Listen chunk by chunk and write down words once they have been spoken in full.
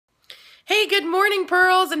Hey, good morning,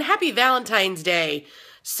 Pearls, and happy Valentine's Day.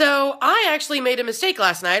 So I actually made a mistake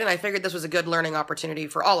last night, and I figured this was a good learning opportunity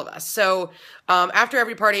for all of us. So after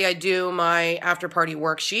every party, I do my after-party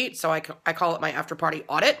worksheet. So I call it my after-party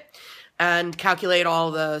audit and calculate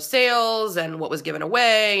all the sales and what was given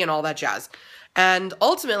away and all that jazz. And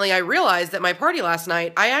ultimately, I realized that my party last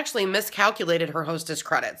night, I actually miscalculated her hostess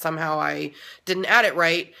credit. Somehow I didn't add it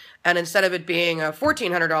right. And instead of it being a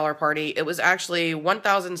 $1,400 party, it was actually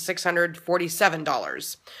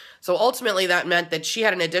 $1,647. So ultimately, that meant that she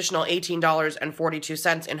had an additional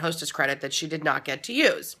 $18.42 in hostess credit that she did not get to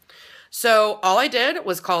use. So all I did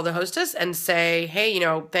was call the hostess and say, hey,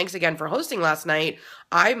 thanks again for hosting last night.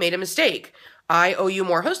 I made a mistake. I owe you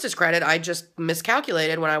more hostess credit. I just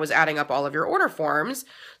miscalculated when I was adding up all of your order forms.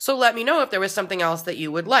 So let me know if there was something else that you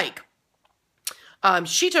would like.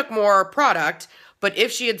 She took more product, but if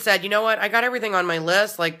she had said, you know what, I got everything on my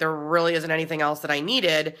list, like there really isn't anything else that I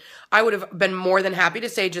needed, I would have been more than happy to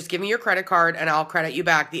say, just give me your credit card and I'll credit you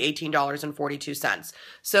back the $18.42.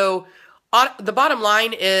 So the bottom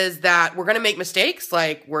line is that we're going to make mistakes,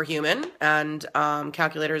 like we're human, and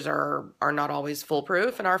calculators are not always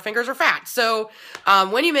foolproof, and our fingers are fat. So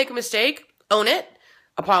when you make a mistake, own it,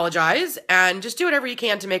 apologize, and just do whatever you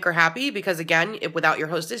can to make her happy, because again, without your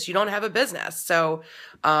hostess, you don't have a business. So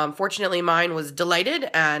fortunately, mine was delighted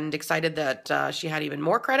and excited that she had even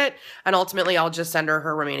more credit, and ultimately, I'll just send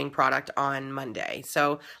her remaining product on Monday.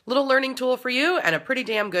 So little learning tool for you and a pretty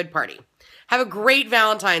damn good party. Have a great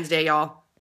Valentine's Day, y'all.